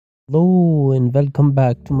Hello and welcome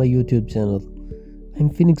back to my YouTube channel. I'm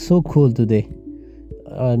feeling so cool today.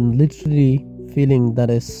 I'm literally feeling that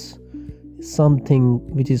is something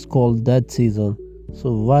which is called dead season.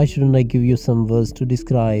 So why shouldn't I give you some words to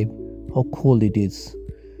describe how cold it is?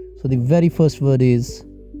 So the very first word is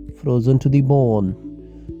frozen to the bone.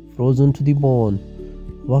 Frozen to the bone.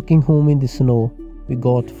 Walking home in the snow, we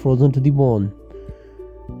got frozen to the bone.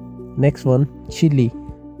 Next one, chilly.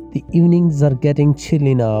 The evenings are getting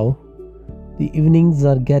chilly now. The evenings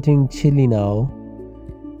are getting chilly now.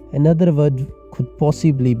 Another word could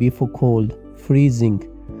possibly be for cold, freezing.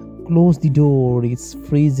 Close the door, it's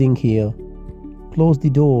freezing here. Close the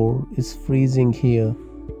door, it's freezing here.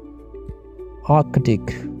 Arctic.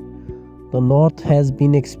 The north has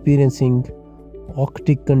been experiencing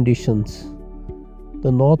Arctic conditions.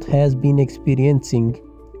 The north has been experiencing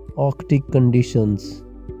Arctic conditions.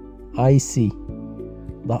 Icy.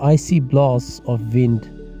 The icy blasts of wind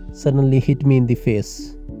suddenly hit me in the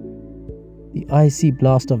face. The icy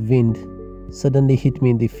blast of wind suddenly hit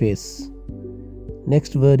me in the face.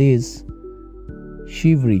 Next word is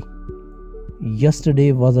shivery.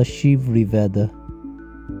 Yesterday was a shivery weather.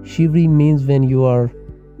 Shivery means when you are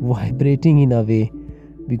vibrating in a way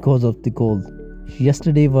because of the cold.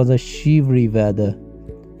 Yesterday was a shivery weather.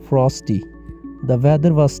 Frosty. The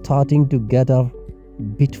weather was starting to get a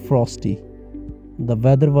bit frosty. The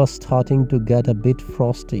weather was starting to get a bit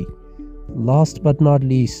frosty. Last but not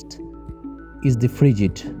least is the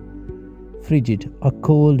frigid. Frigid. A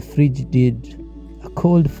cold frigid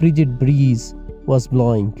breeze was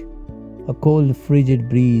blowing. A cold frigid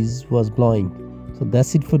breeze was blowing. So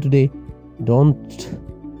that's it for today. Don't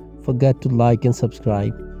forget to like and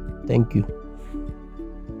subscribe. Thank you.